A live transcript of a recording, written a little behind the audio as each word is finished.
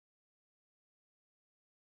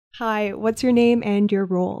Hi, what's your name and your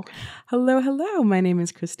role? Hello. My name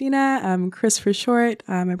is Christina. Chris for short.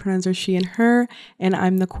 My pronouns are she and her, and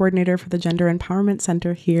I'm the coordinator for the Gender Empowerment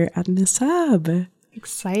Center here at NSUB.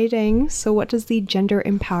 Exciting. So what does the Gender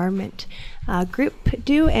Empowerment group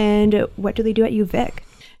do, and what do they do at UVic?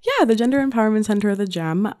 Yeah, the Gender Empowerment Center, the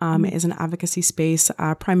GEM, is an advocacy space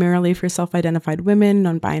primarily for self-identified women,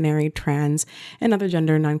 non-binary, trans, and other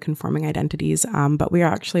gender non-conforming identities. But we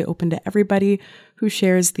are actually open to everybody who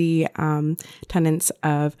shares the tenets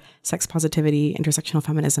of sex positivity, intersectional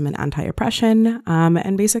feminism, and anti-oppression.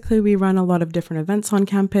 And basically, we run a lot of different events on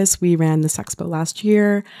campus. We ran the Sexpo last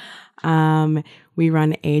year. We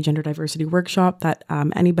run a gender diversity workshop that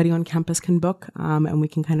anybody on campus can book, and we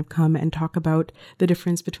can kind of come and talk about the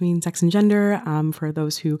difference between sex and gender for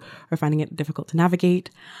those who are finding it difficult to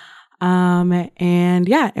navigate.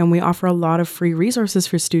 And we offer a lot of free resources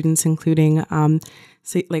for students, including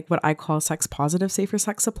like what I call sex positive safer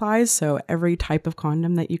sex supplies. So every type of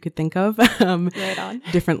condom that you could think of. Right on.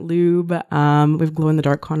 Different lube. We've glow in the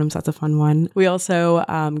dark condoms. That's a fun one. We also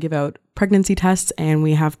give out pregnancy tests, and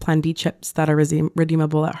we have Plan B chips that are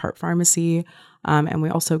redeemable at Hart Pharmacy. And we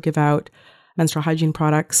also give out menstrual hygiene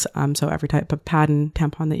products, so every type of pad and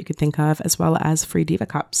tampon that you could think of, as well as free Diva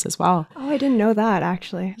cups as well. Oh, I didn't know that,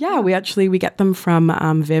 actually. Yeah, we get them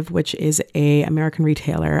from Viv, which is a American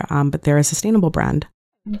retailer, but they're a sustainable brand.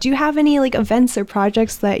 Do you have any events or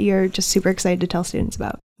projects that you're just super excited to tell students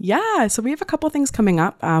about? Yeah, so we have a couple things coming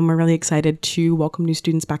up. We're really excited to welcome new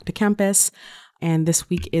students back to campus, and this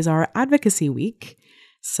week is our advocacy week.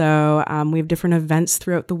 So we have different events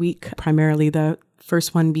throughout the week, primarily the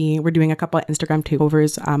first one being, we're doing a couple of Instagram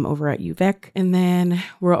takeovers over at UVic. And then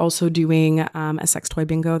we're also doing a sex toy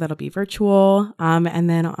bingo that'll be virtual. And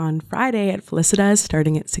then on Friday at Felicitas,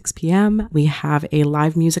 starting at 6 p.m., we have a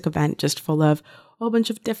live music event just full of a whole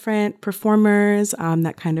bunch of different performers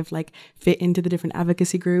that kind of fit into the different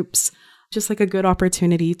advocacy groups. Just a good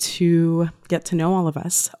opportunity to get to know all of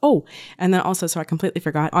us. Oh, and then also, so I completely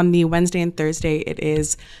forgot, on the Wednesday and Thursday, it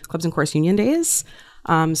is Clubs and Course Union Days.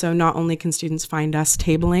 So not only can students find us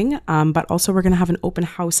tabling, but also we're going to have an open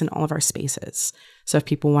house in all of our spaces. So if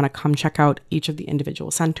people want to come check out each of the individual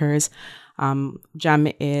centers,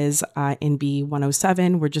 GEM is in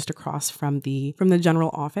B107. We're just across from the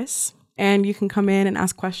general office. And you can come in and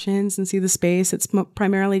ask questions and see the space. It's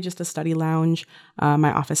primarily just a study lounge.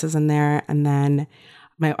 My office is in there. And then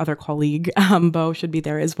my other colleague, Bo, should be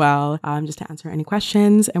there as well, just to answer any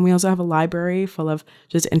questions. And we also have a library full of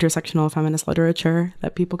just intersectional feminist literature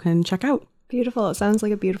that people can check out. Beautiful. It sounds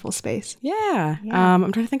like a beautiful space. Yeah.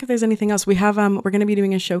 I'm trying to think if there's anything else. We have, we're going to be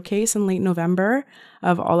doing a showcase in late November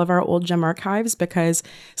of all of our old GEM archives, because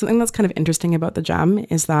something that's kind of interesting about the GEM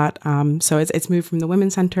is that, so it's moved from the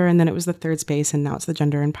Women's Center, and then it was the third space, and now it's the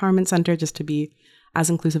Gender Empowerment Center, just to be as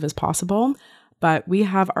inclusive as possible. But we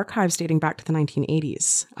have archives dating back to the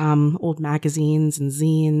 1980s, old magazines and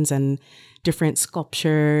zines and different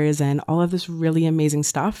sculptures and all of this really amazing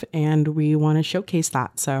stuff. And we want to showcase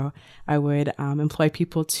that. So I would employ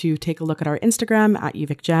people to take a look at our Instagram at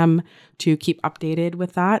UVicGem to keep updated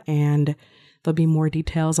with that. And there'll be more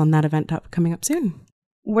details on that event coming up soon.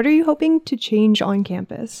 What are you hoping to change on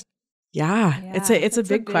campus? Yeah, it's a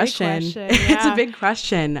big question. Yeah. It's a big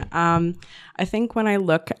question. I think when I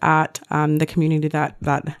look at the community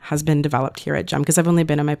that has been developed here at GEM, because I've only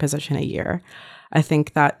been in my position a year, I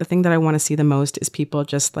think that the thing that I want to see the most is people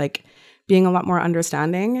just being a lot more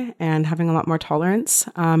understanding and having a lot more tolerance,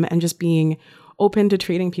 and just being open to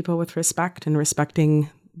treating people with respect and respecting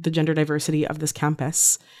the gender diversity of this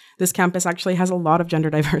campus. This campus actually has a lot of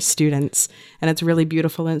gender diverse students, and it's really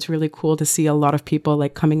beautiful, and it's really cool to see a lot of people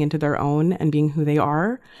coming into their own and being who they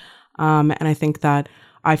are. And I think that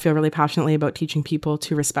I feel really passionately about teaching people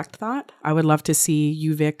to respect that. I would love to see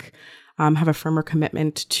UVic have a firmer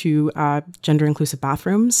commitment to gender inclusive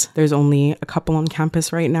bathrooms. There's only a couple on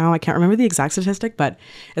campus right now. I can't remember the exact statistic, but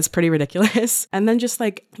it's pretty ridiculous. And then just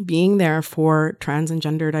being there for trans and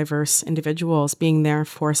gender diverse individuals, being there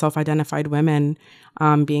for self-identified women,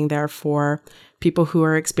 being there for people who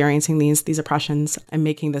are experiencing these oppressions, and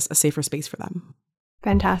making this a safer space for them.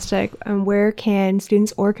 Fantastic. And where can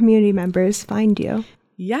students or community members find you?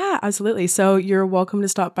 Yeah, absolutely. So you're welcome to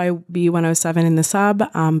stop by B107 in the sub.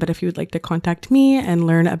 But if you would like to contact me and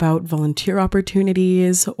learn about volunteer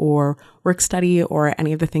opportunities or work study or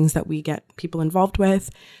any of the things that we get people involved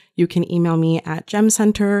with, you can email me at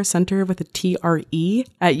gemcenter with a TRE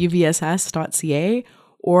at uvss.ca,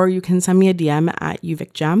 or you can send me a DM at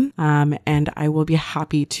UVicGem, and I will be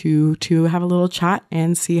happy to have a little chat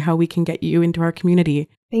and see how we can get you into our community.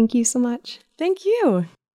 Thank you so much. Thank you.